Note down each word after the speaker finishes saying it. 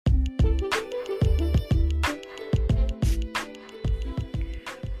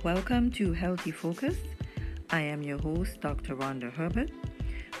Welcome to Healthy Focus. I am your host, Dr. Rhonda Herbert.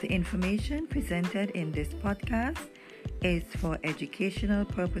 The information presented in this podcast is for educational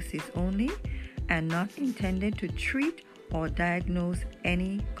purposes only and not intended to treat or diagnose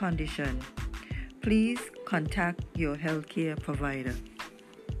any condition. Please contact your healthcare provider.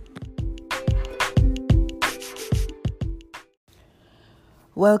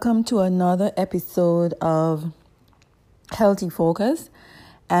 Welcome to another episode of Healthy Focus,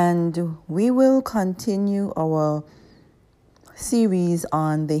 and we will continue our series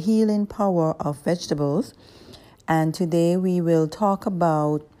on the healing power of vegetables. And today we will talk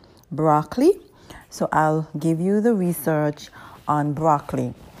about broccoli. So I'll give you the research on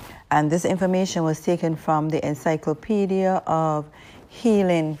broccoli. And this information was taken from the Encyclopedia of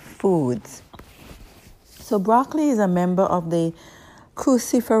Healing Foods. So broccoli is a member of the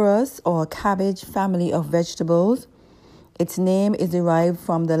cruciferous or cabbage family of vegetables. Its name is derived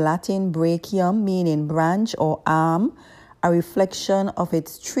from the Latin brachium, meaning branch or arm, a reflection of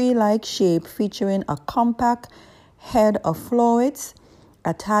its tree-like shape featuring a compact head of florets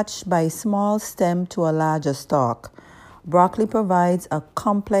attached by a small stem to a larger stalk. Broccoli provides a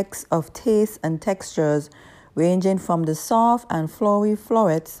complex of tastes and textures ranging from the soft and flowery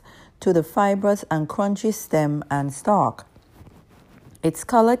florets to the fibrous and crunchy stem and stalk. Its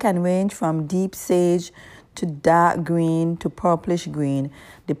color can range from deep sage to dark green to purplish green,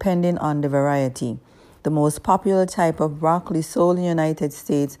 depending on the variety. The most popular type of broccoli sold in the United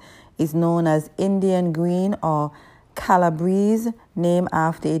States is known as Indian green or Calabrese, named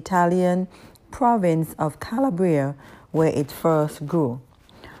after the Italian province of Calabria, where it first grew.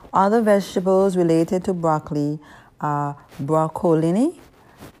 Other vegetables related to broccoli are broccolini,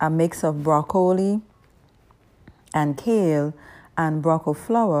 a mix of broccoli and kale, and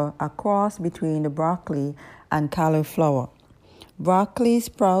broccoflower, a cross between the broccoli and cauliflower. Broccoli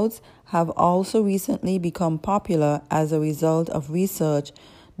sprouts have also recently become popular as a result of research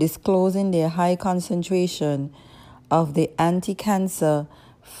disclosing their high concentration of the anti-cancer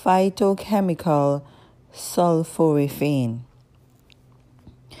phytochemical sulforaphane.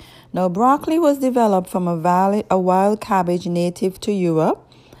 Now, broccoli was developed from a wild cabbage native to Europe,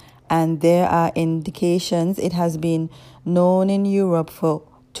 and there are indications it has been known in Europe for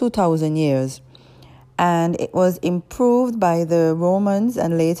 2,000 years. And it was improved by the Romans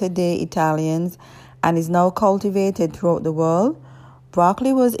and later day Italians and is now cultivated throughout the world.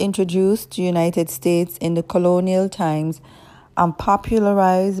 Broccoli was introduced to the United States in the colonial times and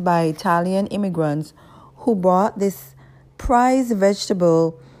popularized by Italian immigrants who brought this prized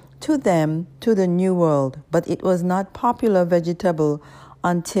vegetable to them to the New World, but it was not popular vegetable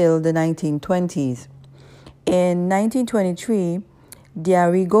until the 1920s. In 1923,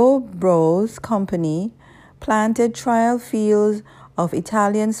 D'Arrigo Bros Company planted trial fields of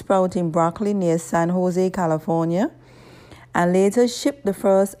Italian sprouting broccoli near San Jose, California, and later shipped the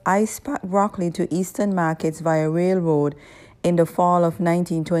first ice-packed broccoli to eastern markets via railroad in the fall of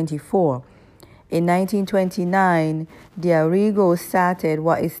 1924. In 1929, D'Arrigo started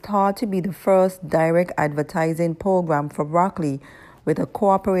what is thought to be the first direct advertising program for broccoli, with a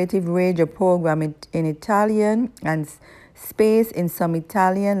cooperative radio program in Italian and space in some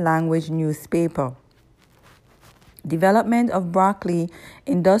Italian language newspaper. Development of broccoli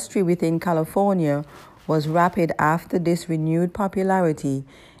industry within California was rapid after this renewed popularity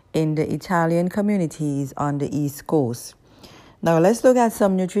in the Italian communities on the East Coast. Now let's look at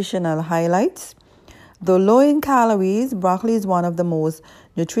some nutritional highlights. Though low in calories, broccoli is one of the most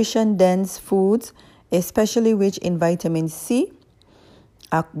nutrition-dense foods, especially rich in vitamin C.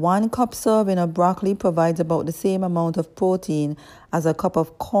 A 1 cup serving of broccoli provides about the same amount of protein as a cup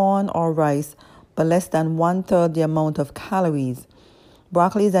of corn or rice, but less than 1/3 the amount of calories.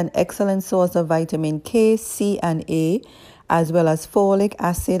 Broccoli is an excellent source of vitamin K, C, and A, as well as folic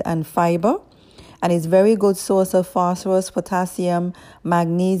acid and fiber, and is a very good source of phosphorus, potassium,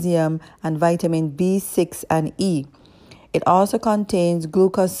 magnesium, and vitamin B6 and E. It also contains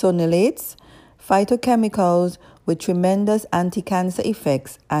glucosinolates, phytochemicals with tremendous anti-cancer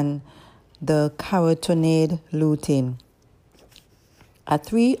effects, and the carotenoid lutein. A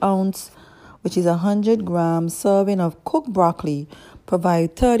 3-ounce, which is 100-gram serving of cooked broccoli,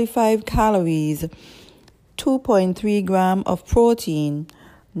 provides 35 calories, 2.3 gram of protein,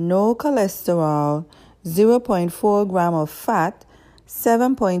 no cholesterol, 0.4 gram of fat,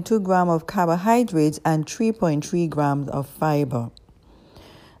 7.2 gram of carbohydrates, and 3.3 grams of fiber.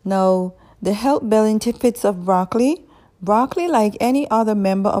 Now, the health benefits of broccoli. Broccoli, like any other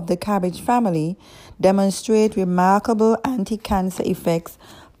member of the cabbage family, demonstrate remarkable anti-cancer effects,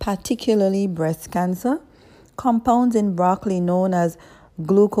 particularly breast cancer. Compounds in broccoli known as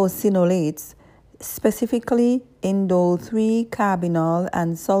glucosinolates, specifically indole-3-carbinol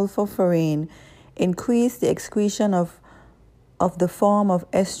and sulforaphane, increase the excretion of the form of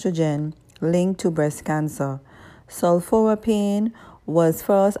estrogen linked to breast cancer. Sulforaphane was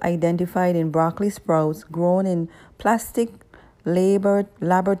first identified in broccoli sprouts grown in plastic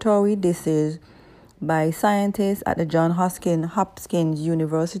laboratory dishes by scientists at the Johns Hopkins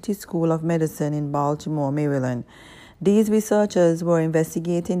University School of Medicine in Baltimore, Maryland. These researchers were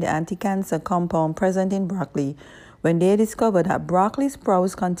investigating the anti-cancer compound present in broccoli when they discovered that broccoli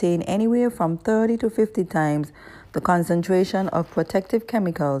sprouts contain anywhere from 30 to 50 times the concentration of protective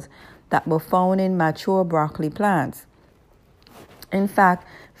chemicals that were found in mature broccoli plants. In fact,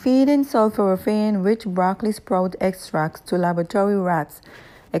 feeding sulforaphane-rich broccoli sprout extracts to laboratory rats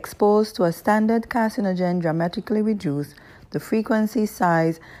exposed to a standard carcinogen dramatically reduced the frequency,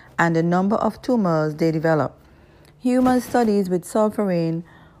 size, and the number of tumors they develop. Human studies with sulforaphane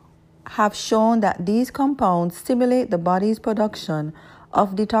have shown that these compounds stimulate the body's production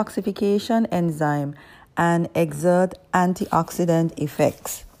of detoxification enzyme and exert antioxidant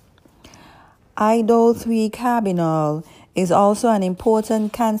effects. Indole-3-carbinol is also an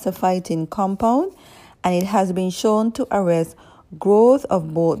important cancer-fighting compound, and it has been shown to arrest growth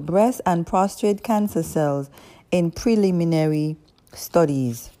of both breast and prostate cancer cells in preliminary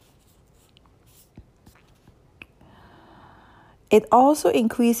studies. It also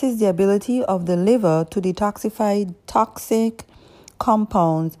increases the ability of the liver to detoxify toxic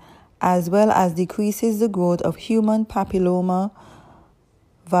compounds, as well as decreases the growth of human papilloma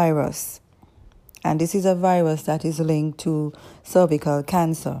virus. And this is a virus that is linked to cervical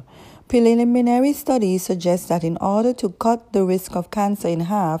cancer. Preliminary studies suggest that in order to cut the risk of cancer in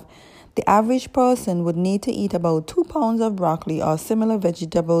half, the average person would need to eat about 2 pounds of broccoli or similar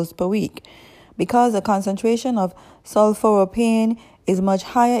vegetables per week. Because the concentration of sulforaphane is much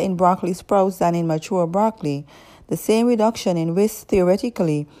higher in broccoli sprouts than in mature broccoli, the same reduction in risk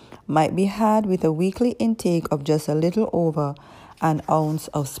theoretically might be had with a weekly intake of just a little over an ounce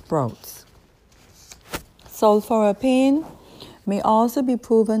of sprouts. Sulforaphane may also be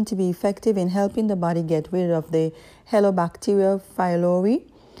proven to be effective in helping the body get rid of the Helicobacter pylori,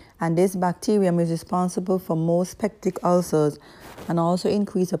 and this bacterium is responsible for most peptic ulcers and also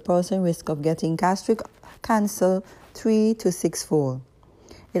increase a person's risk of getting gastric cancer 3 to 6-fold.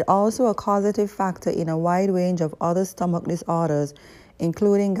 It also a causative factor in a wide range of other stomach disorders,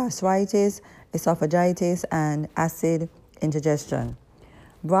 including gastritis, esophagitis, and acid indigestion.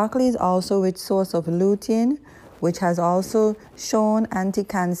 Broccoli is also a rich source of lutein, which has also shown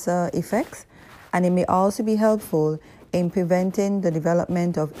anti-cancer effects, and it may also be helpful in preventing the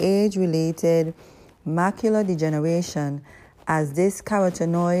development of age-related macular degeneration, as this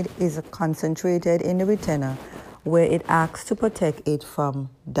carotenoid is concentrated in the retina, where it acts to protect it from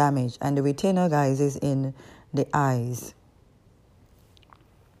damage. And the retina, guys, is in the eyes.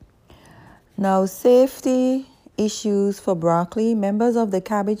 Now, safety issues for broccoli. Members of the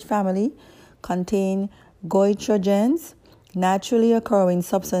cabbage family contain goitrogens, naturally occurring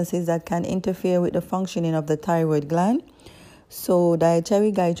substances that can interfere with the functioning of the thyroid gland. So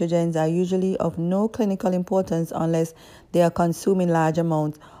dietary goitrogens are usually of no clinical importance unless they are consumed in large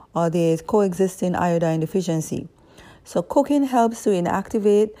amounts or there is coexisting iodine deficiency. So cooking helps to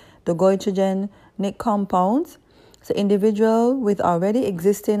inactivate the goitrogenic compounds. So individuals with already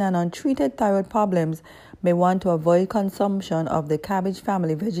existing and untreated thyroid problems may want to avoid consumption of the cabbage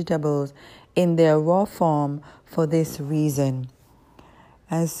family vegetables in their raw form for this reason.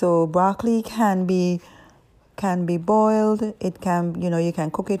 And so broccoli can be boiled. It can, you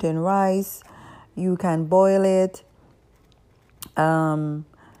can cook it in rice. You can boil it. And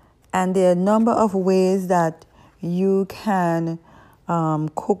there are a number of ways that you can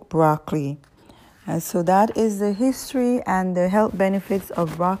cook broccoli. And so that is the history and the health benefits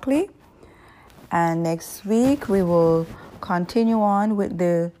of broccoli. And next week we will continue on with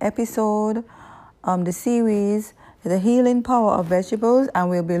the episode, the series, The Healing Power of Vegetables, and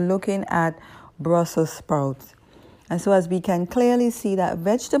we'll be looking at Brussels sprouts. And so as we can clearly see that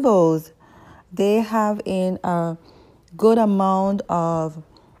vegetables, they have in a good amount of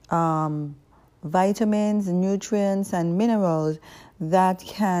vitamins, nutrients, and minerals that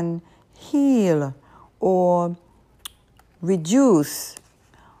can heal or reduce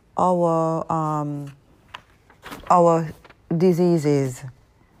our diseases.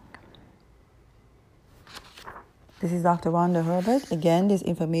 This is Dr. Rhonda Herbert. Again, this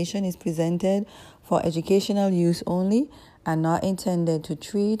information is presented for educational use only and not intended to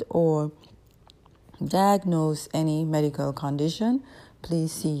treat or diagnose any medical condition.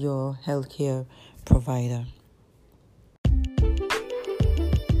 Please see your healthcare provider.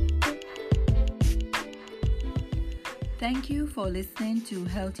 Thank you for listening to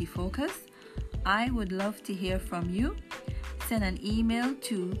Healthy Focus. I would love to hear from you. Send an email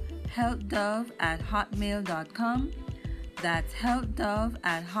to healthdove@hotmail.com. That's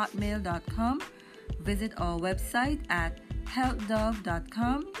healthdove@hotmail.com. Visit our website at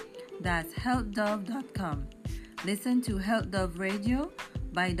healthdove.com. That's healthdove.com. Listen to Health Dove Radio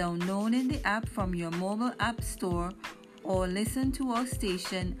by downloading the app from your mobile app store, or listen to our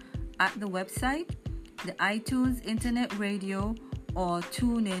station at the website, the iTunes Internet Radio, or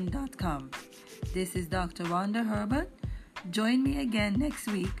tunein.com. This is Dr. Rhonda Herbert. Join me again next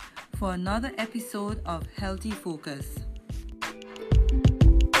week for another episode of Healthy Focus.